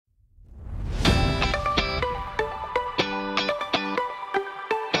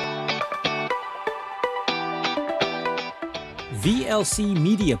VLC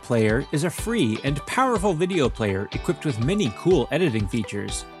Media Player is a free and powerful video player equipped with many cool editing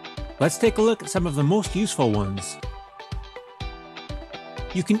features. Let's take a look at some of the most useful ones.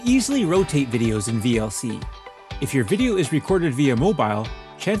 You can easily rotate videos in VLC. If your video is recorded via mobile,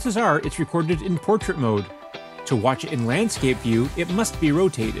 chances are it's recorded in portrait mode. To watch it in landscape view, it must be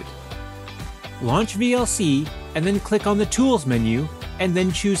rotated. Launch VLC and then click on the Tools menu and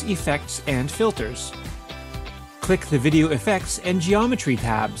then choose Effects and Filters. Click the Video Effects and Geometry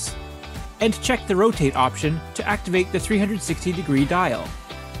tabs, and check the Rotate option to activate the 360-degree dial.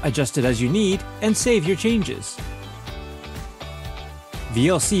 Adjust it as you need and save your changes.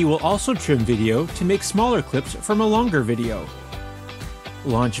 VLC will also trim video to make smaller clips from a longer video.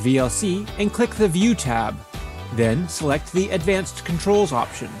 Launch VLC and click the View tab, then select the Advanced Controls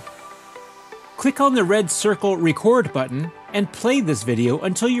option. Click on the red circle Record button and play this video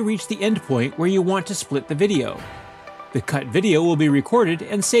until you reach the endpoint where you want to split the video. The cut video will be recorded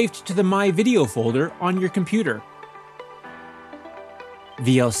and saved to the My Video folder on your computer.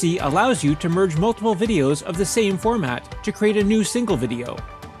 VLC allows you to merge multiple videos of the same format to create a new single video.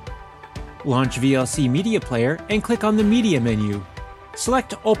 Launch VLC Media Player and click on the Media menu.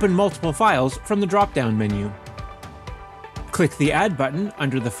 Select Open Multiple Files from the drop-down menu. Click the Add button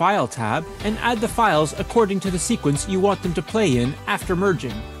under the File tab and add the files according to the sequence you want them to play in after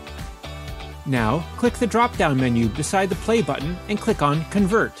merging. Now, click the drop-down menu beside the Play button and click on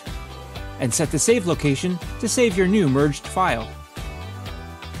Convert, and set the save location to save your new merged file.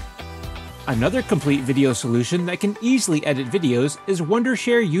 Another complete video solution that can easily edit videos is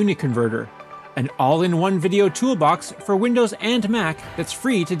Wondershare UniConverter, an all-in-one video toolbox for Windows and Mac that's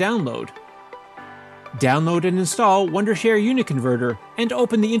free to download. Download and install Wondershare UniConverter and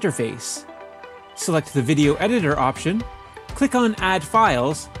open the interface. Select the Video Editor option, click on Add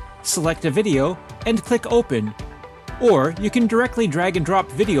Files, select a video, and click Open, or you can directly drag and drop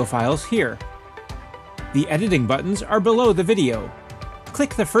video files here. The editing buttons are below the video.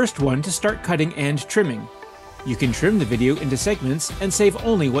 Click the first one to start cutting and trimming. You can trim the video into segments and save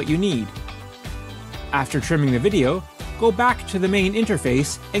only what you need. After trimming the video, go back to the main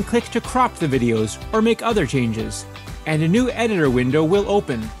interface and click to crop the videos or make other changes, and a new editor window will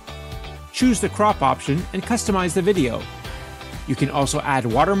open. Choose the crop option and customize the video. You can also add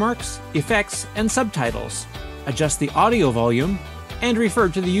watermarks, effects, and subtitles, adjust the audio volume, and refer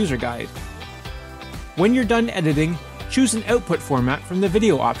to the user guide. When you're done editing, choose an output format from the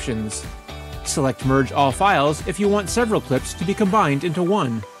video options. Select Merge All Files if you want several clips to be combined into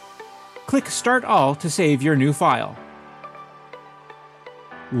one. Click Start All to save your new file.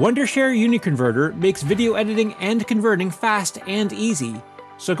 Wondershare UniConverter makes video editing and converting fast and easy,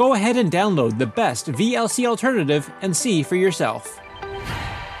 so go ahead and download the best VLC alternative and see for yourself.